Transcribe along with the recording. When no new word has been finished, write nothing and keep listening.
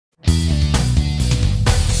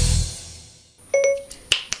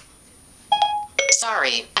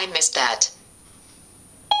Sorry, I missed that.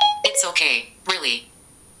 It's okay, really.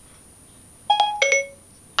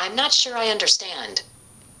 I'm not sure I understand.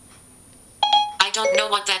 I don't know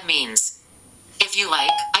what that means. If you like,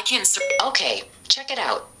 I can Okay, check it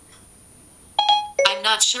out. I'm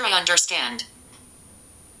not sure I understand.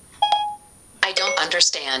 I don't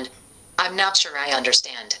understand. I'm not sure I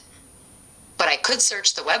understand. But I could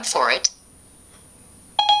search the web for it.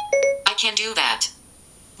 I can do that.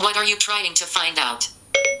 What are you trying to find out?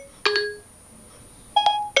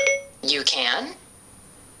 You can?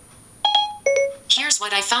 Here's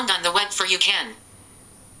what I found on the web for you can.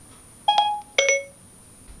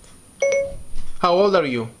 How old are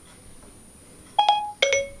you?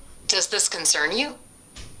 Does this concern you?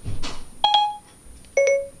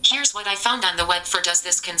 Here's what I found on the web for does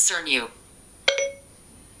this concern you?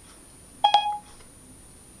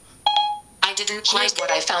 I didn't Here's quite.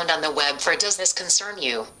 what I found on the web for does this concern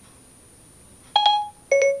you?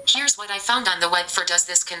 Here's what I found on the web for does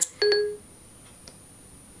this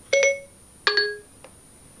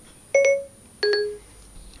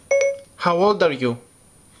How old are you?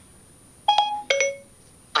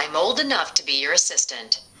 I'm old enough to be your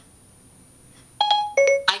assistant.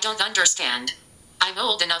 I don't understand. I'm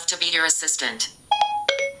old enough to be your assistant.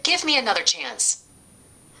 Give me another chance.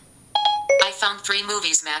 I found 3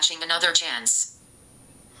 movies matching another chance.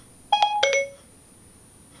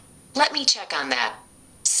 Let me check on that.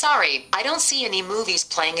 Sorry, I don't see any movies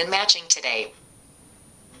playing and matching today.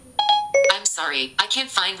 I'm sorry, I can't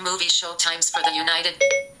find movie show times for the United.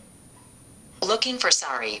 Looking for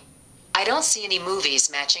Sorry. I don't see any movies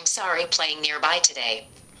matching Sorry playing nearby today.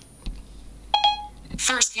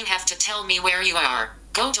 First you have to tell me where you are.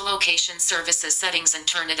 Go to location services settings and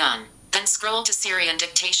turn it on. Then scroll to Siri and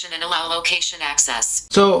dictation and allow location access.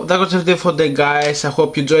 So that was everything for today, guys. I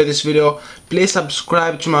hope you enjoyed this video. Please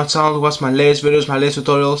subscribe to my channel to watch my latest videos, my latest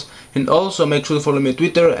tutorials, and also make sure to follow me on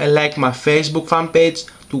Twitter and like my Facebook fan page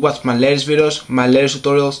to watch my latest videos, my latest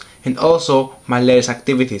tutorials, and also my latest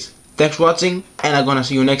activities. Thanks for watching, and I'm gonna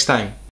see you next time.